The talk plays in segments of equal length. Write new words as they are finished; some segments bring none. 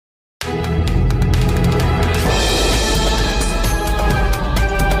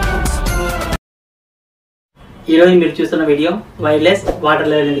ఈరోజు మీరు చూస్తున్న video wireless water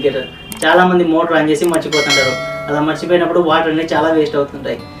level indicator. చాలా మంది మోటార్ ఆన్ చేసి మర్చిపోతుంటారు. అలా మర్చిపోయినప్పుడు వాటర్ అనేది చాలా వేస్ట్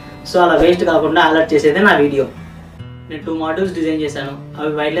అవుతుంటాయి. సో అలా వేస్ట్ కాకుండా అలర్ట్ చేసేదే నా వీడియో. నేను 2 మాడ్యూల్స్ డిజైన్ చేశాను.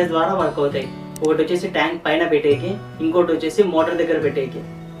 అవి వైర్లెస్ ద్వారా వర్క్ అవుతాయి. ఒకటి వచ్చేసి ట్యాంక్ పైన పెట్టేకి, ఇంకోటి వచ్చేసి మోటార్ దగ్గర పెట్టేకి.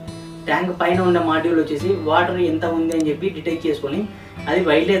 ట్యాంక్ పైన ఉన్న మాడ్యూల్ వచ్చేసి వాటర్ ఎంత ఉంది అని చెప్పి డిటెక్ట్ చేసుకొని అది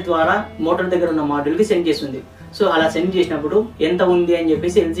వైర్లెస్ ద్వారా మోటార్ దగ్గర ఉన్న మాడ్యూల్కి సెండ్ చేస్తుంది. సో అలా సెండ్ చేసినప్పుడు ఎంత ఉంది అని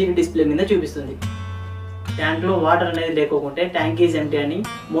చెప్పేసి ఎల్సీడీ డిస్ప్లే మీద చూపిస్తుంది. ట్యాంక్లో వాటర్ అనేది లేకపోతే ట్యాంక్ ఈజ్ ఎంప్టీ అని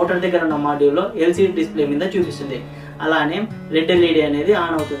మోటార్ దగ్గర ఉన్న మాడ్యూల్లో ఎల్సీడీ డిస్ప్లే మీద చూపిస్తుంది. అలానే రెడ్ ఎల్ఈడి అనేది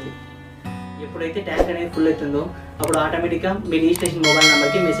ఆన్ అవుతుంది. ఎప్పుడైతే ట్యాంక్ అనేది ఫుల్ అవుతుందో అప్పుడు ఆటోమేటిక్గా మీ రిజిస్ట్రేషన్ మొబైల్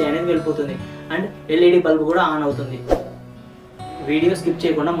నెంబర్కి మెసేజ్ అనేది వెళ్ళిపోతుంది అండ్ ఎల్ఈడి బల్బ్ కూడా ఆన్ అవుతుంది. వీడియో స్కిప్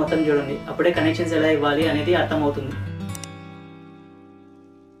చేయకుండా మొత్తం చూడండి, అప్పుడే కనెక్షన్స్ ఎలా ఇవ్వాలి అనేది అర్థమవుతుంది.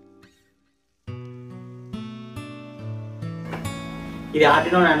 ఇది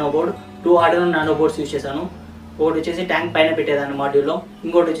Arduino nano board. 2 Arduino nano boards use చేశాను. ఒకటి వచ్చేసి ట్యాంక్ పైన పెట్టేదాన్ని మాడ్యూల్లో,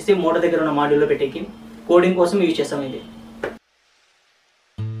 ఇంకోటి వచ్చేసి మోటార్ దగ్గర ఉన్న మాడ్యూల్లో పెట్టేకి కోడింగ్ కోసం యూజ్ చేస్తాం.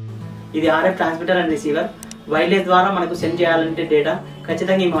 ఇది RF transmitter and receiver. Wireless ద్వారా మనకు సెండ్ చేయాలంటే డేటా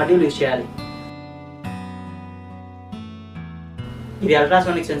ఖచ్చితంగా ఈ మాడ్యూల్ యూజ్ చేయాలి. ఇది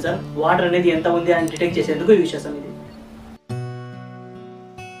అల్ట్రాసోనిక్ సెన్సార్. వాటర్ అనేది ఎంత ఉంది అని డిటెక్ట్ చేసేందుకు యూజ్ చేస్తాం.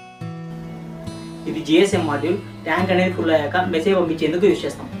 ఇది GSM మాడ్యూల్. ట్యాంక్ అనేది ఫుల్ అయ్యాక మెసేజ్ పంపించేందుకు యూజ్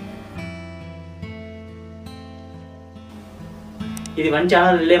చేస్తాం. ఇది 1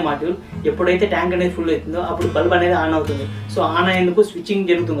 ఛానల్ రిలే మాడ్యూల్. ఎప్పుడైతే ట్యాంక్ అనేది ఫుల్ అవుతుందో అప్పుడు బల్బ్ అనేది ఆన్ అవుతుంది. సో ఆన్ అయ్యేందుకు స్విచ్చింగ్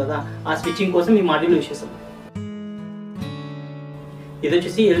జరుగుతుంది కదా, ఆ స్విచ్చింగ్ కోసం ఈ మాడ్యూల్ యూజ్ చేస్తాం. ఇది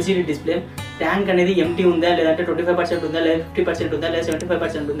వచ్చేసి ఎల్సీడీ డిస్ప్లే. ట్యాంక్ అనేది ఎంటీ ఉందా, లేదంటే 25% ఉందా, లేదా 50% ఉందా, లేదా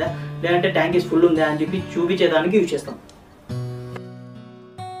 75% ఉందా, లేదంటే ట్యాంక్ ఇస్ ఫుల్ ఉందా అని చెప్పి చూపించేదానికి యూజ్ చేస్తాం.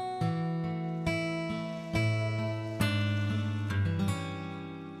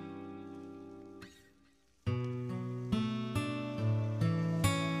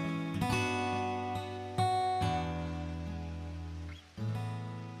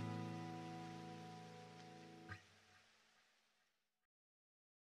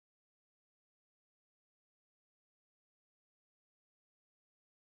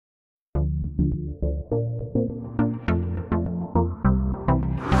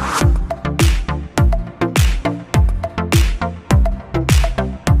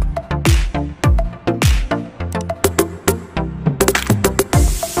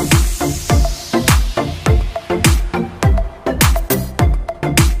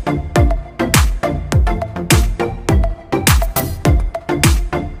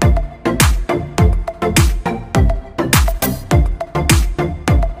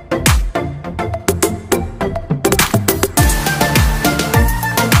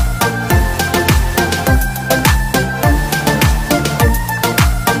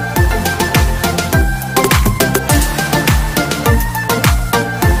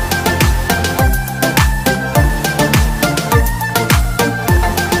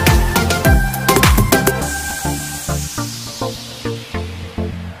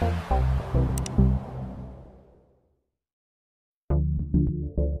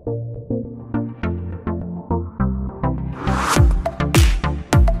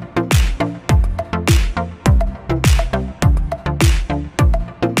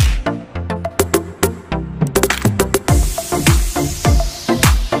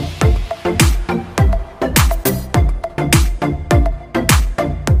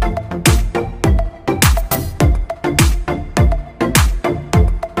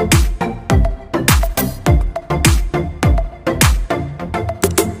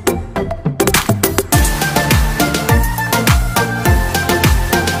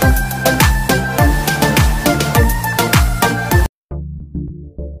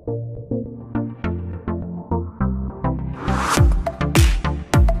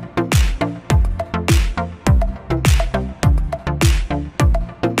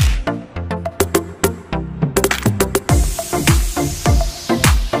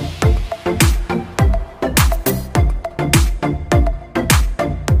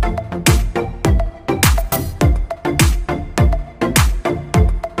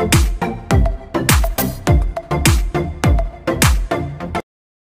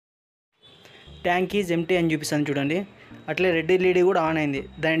 ట్యాంక్ ఈజ్ ఎంటీ అని చూపిస్తాను చూడండి. అట్లే రెడ్ ఎల్ఈడి కూడా ఆన్ అయింది,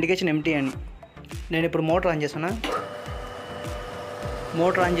 దాని ఇండికేషన్ ఎంటీ అని. నేను ఇప్పుడు మోటార్ ఆన్ చేస్తున్నా.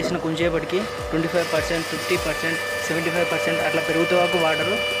 మోటార్ ఆన్ చేసిన కొంచెంసేపటికి 25%, 50%, 75% అట్లా పెరుగుతూ వరకు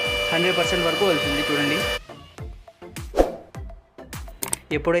వాటర్ 100% వరకు వెళ్తుంది చూడండి.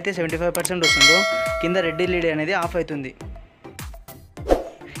 ఎప్పుడైతే 75% వస్తుందో కింద రెడ్ ఎల్ఈడి అనేది ఆఫ్ అవుతుంది.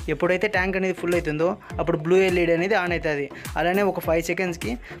 ఎప్పుడైతే ట్యాంక్ అనేది ఫుల్ అవుతుందో అప్పుడు బ్లూ ఎల్ఈడి అనేది ఆన్ అవుతుంది. అలానే ఒక 5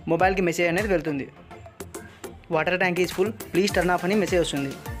 సెకండ్స్కి మొబైల్కి మెసేజ్ అనేది వెళ్తుంది. Water tank is full, please turn off అని మెసేజ్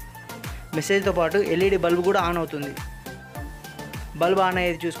వస్తుంది. మెసేజ్తో పాటు ఎల్ఈడి బల్బ్ కూడా ఆన్ అవుతుంది. బల్బ్ ఆన్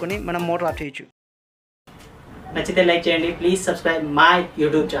అయ్యేది చూసుకొని మనం మోటార్ ఆఫ్ చేయొచ్చు. నచ్చితే లైక్ చేయండి. Please subscribe my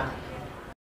YouTube channel.